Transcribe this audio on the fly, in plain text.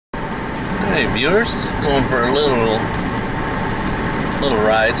Hey viewers, going for a little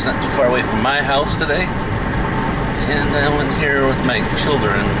ride. It's not too far away from my house today, and I went here with my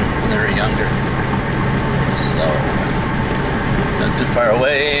children when they were younger. So not too far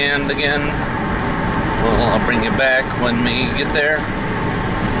away, and again, well, I'll bring you back when we get there.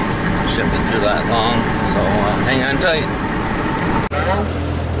 Shouldn't be too that long, so hang on tight.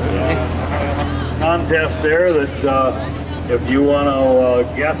 Contest there that if you want to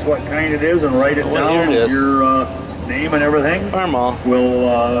guess what kind it is and write it down with your name and everything,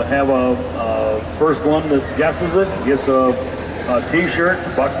 we'll have a first one that guesses it gets a t-shirt,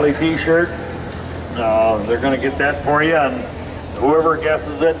 Buckley t-shirt. They're going to get that for you, and whoever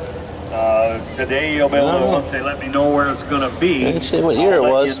guesses it today, you'll be able to, once they let me know where it's going to be, I can see what year it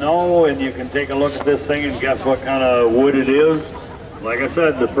was. You know, and you can take a look at this thing and guess what kind of wood it is. Like I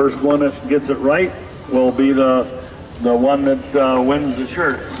said, the first one that gets it right will be the one that wins the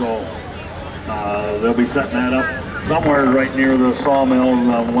shirt. So they'll be setting that up somewhere right near the sawmill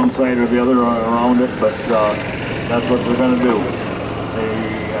on one side or the other around it, but that's what they're going to do.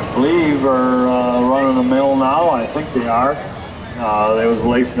 They, I believe, are running a mill now. I think they are. They was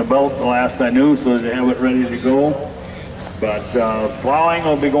lacing a belt the last I knew, so they have it ready to go. But plowing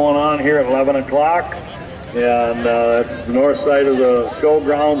will be going on here at 11 o'clock. And it's the north side of the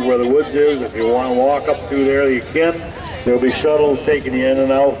showgrounds where the woods is. If you want to walk up through there, you can. There'll be shuttles taking you in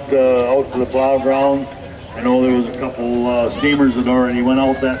and out to the plow grounds. I know there was a couple steamers that already went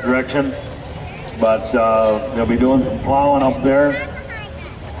out that direction, but they'll be doing some plowing up there.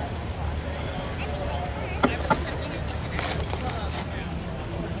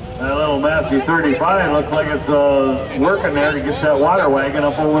 That little Matthew 35 looks like it's working there to get that water wagon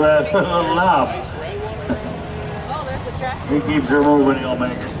up over that little knob. He keeps her moving, he'll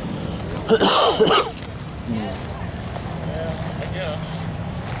make it.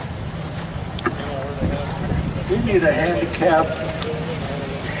 We need a handicap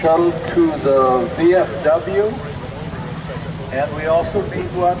shuttle to the VFW, and we also need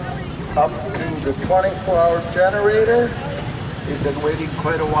one up to the 24-hour generator. We've been waiting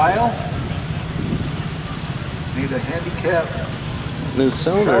quite a while. Need a handicap New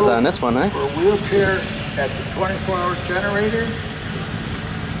cylinders on this one, eh? for a wheelchair at the 24-hour generator,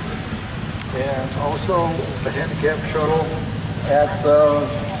 and also the handicap shuttle at the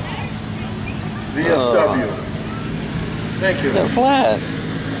VFW. Thank you. Got flat.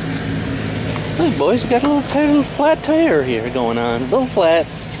 Look, boys, got a little flat tire here going on. A little flat.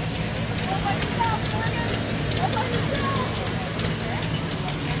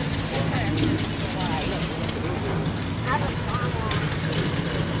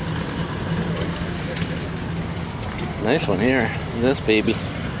 Nice one here, this baby.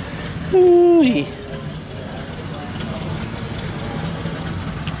 Ooh-wee.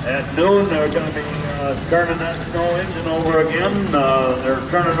 At noon, they're going to be turning that snow engine over again. They're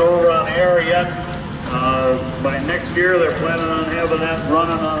turning it over on air yet. By next year, they're planning on having that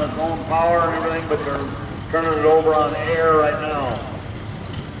running on its own power and everything, but they're turning it over on air right now.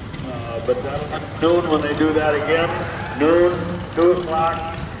 But that's noon when they do that again. Noon, 2 o'clock,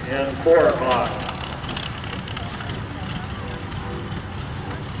 and 4 o'clock.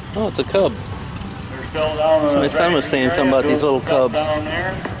 Oh, it's a cub. They're still down So my son was saying something about these little cubs.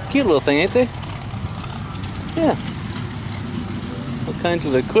 Cute little thing, ain't they? Yeah. All kinds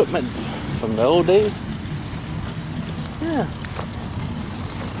of equipment from the old days. Yeah.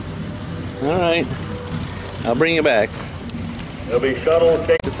 Alright. I'll bring you back. There'll be shuttles.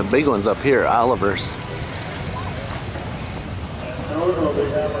 Get the big ones up here, Oliver's. We'll be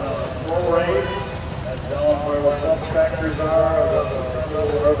having a full race and telling where the subtractors are, the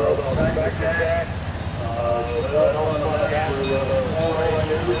tractor jack.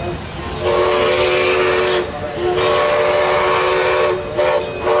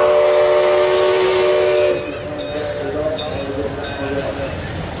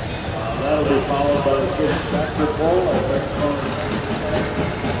 That'll be followed by the kids' tractor pull.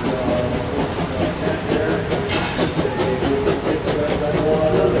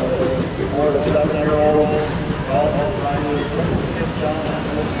 Or the 7-year-old, all riders, kids down.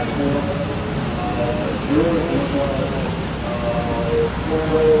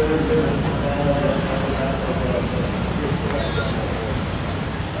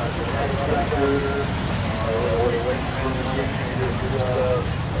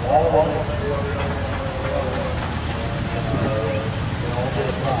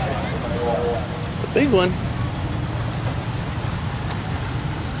 The big one.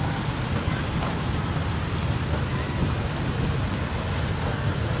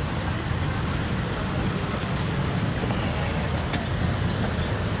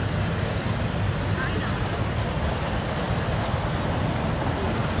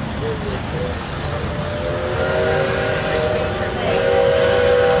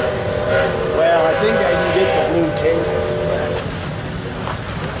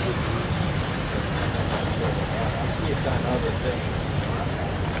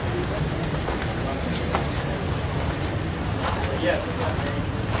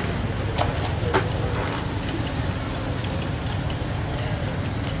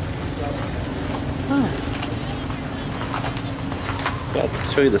 Got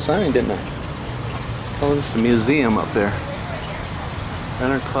to show you the sign, didn't I? Oh, this is a museum up there.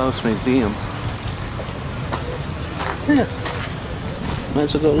 Leonard Klaus Museum. Yeah. Might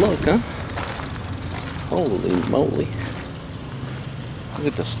as well go look, huh? Holy moly. Look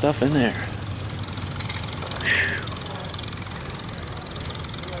at the stuff in there.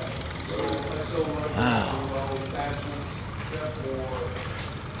 Wow.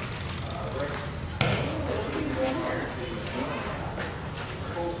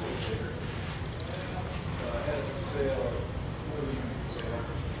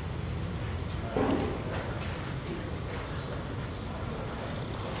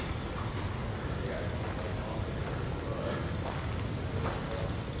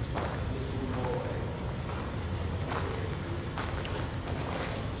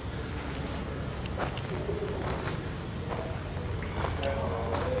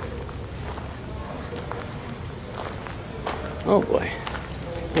 Oh boy,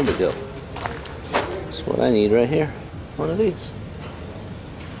 here we go. That's what I need right here. One of these.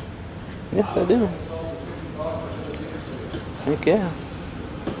 Yes, I do. Heck yeah.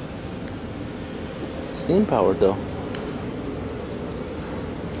 Steam powered though.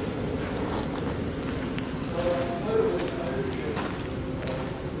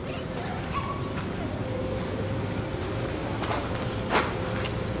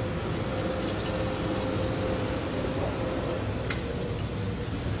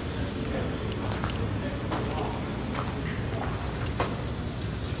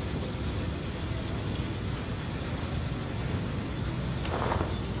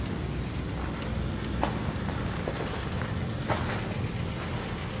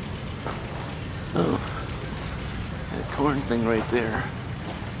 Oh, that corn thing right there.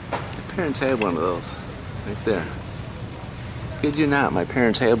 My parents had one of those, right there. Kid you not, my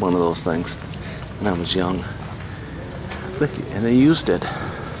parents had one of those things when I was young. And they used it.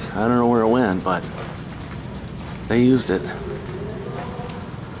 I don't know where it went, but they used it.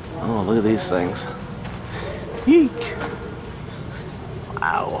 Oh, look at these things. Eek!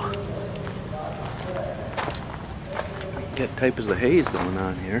 Wow. Got type of the haze going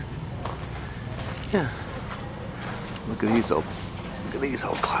on here. Yeah. Look at these old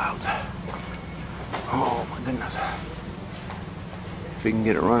clouds. Oh my goodness. If we can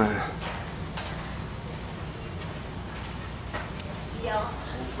get it running. Yeah.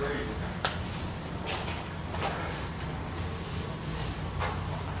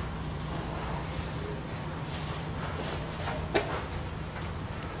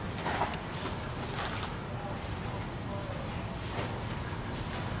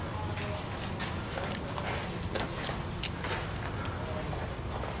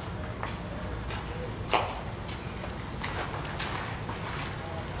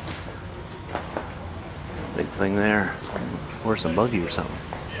 Big thing there. Horse and buggy or something.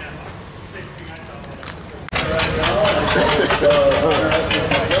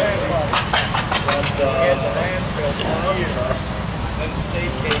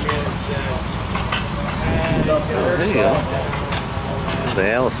 There you go. The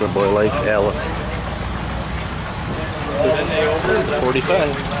Alice, my boy likes Alice. 45.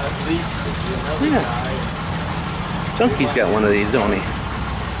 Yeah. Chunky's got one of these, don't he?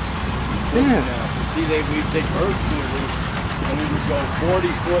 Yeah. See, we take earth movers and we would go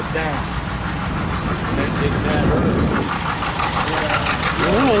 40 foot down and then take that earth.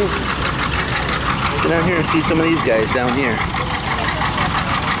 Alright. Get down here and see some of these guys down here.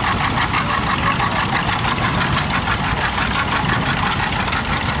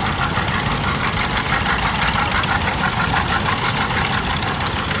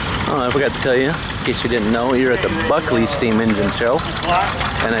 Oh, I forgot to tell you, in case you didn't know, you're at the Buckley Steam Engine Show.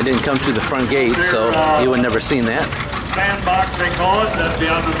 And I didn't come through the front gate, so you would never seen that. Sandbox, they call it. That'd be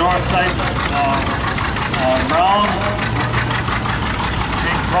on the north side of Brown.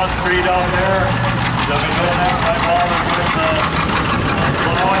 Big front street out there. They'll be doing that right now with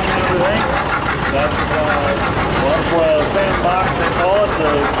plowing and everything. That's what sandbox, they call it.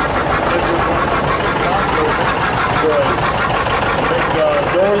 The big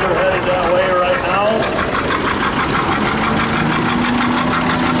doors are headed that way right now.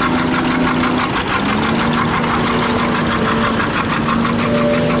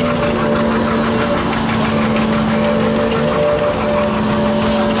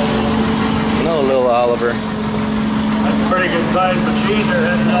 Oliver. That's a pretty good sized machine they're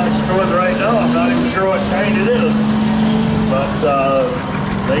heading out with right now. I'm not even sure what kind it is. But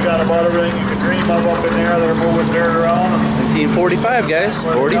they got about everything you can dream of up in there. They're moving dirt around. 1945, guys.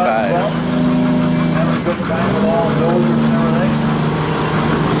 45. Having a good time with all the dozers and everything.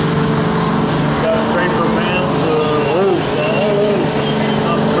 Got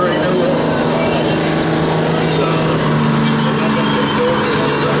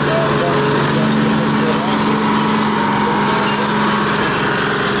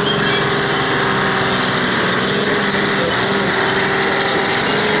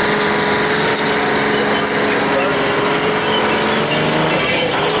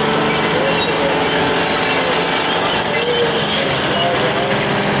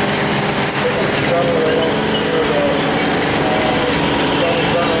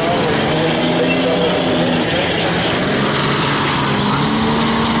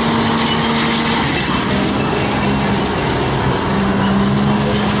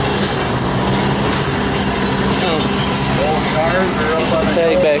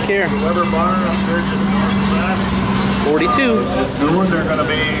here. Weber Barn up there just north of that. 42. At noon, they're going to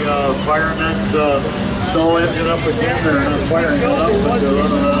be firing that snow engine up again. They're not firing it up, but they're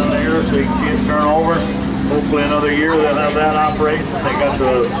running it on there so you can see it turn over. Hopefully another year they'll have that operation. They got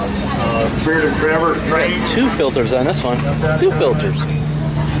the Spirit of Traverse train. 2 filters on this one. 2 filters.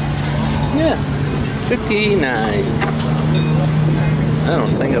 Yeah. 59. I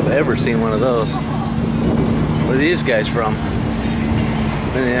don't think I've ever seen one of those. Where are these guys from?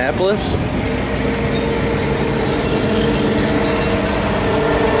 Minneapolis?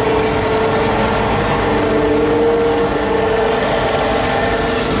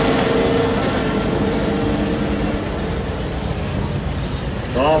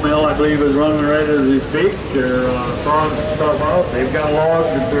 Sawmill, I believe, is running right as we speak. They're throwing stuff out. They've got logs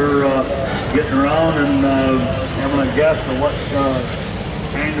that they're getting around and having a guess of what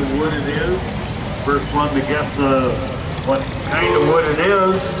kind of wood it is. First one to guess what kind of wood it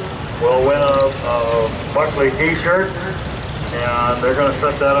is will win a Buckley t-shirt. And they're going to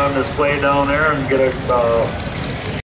set that on display down there and get a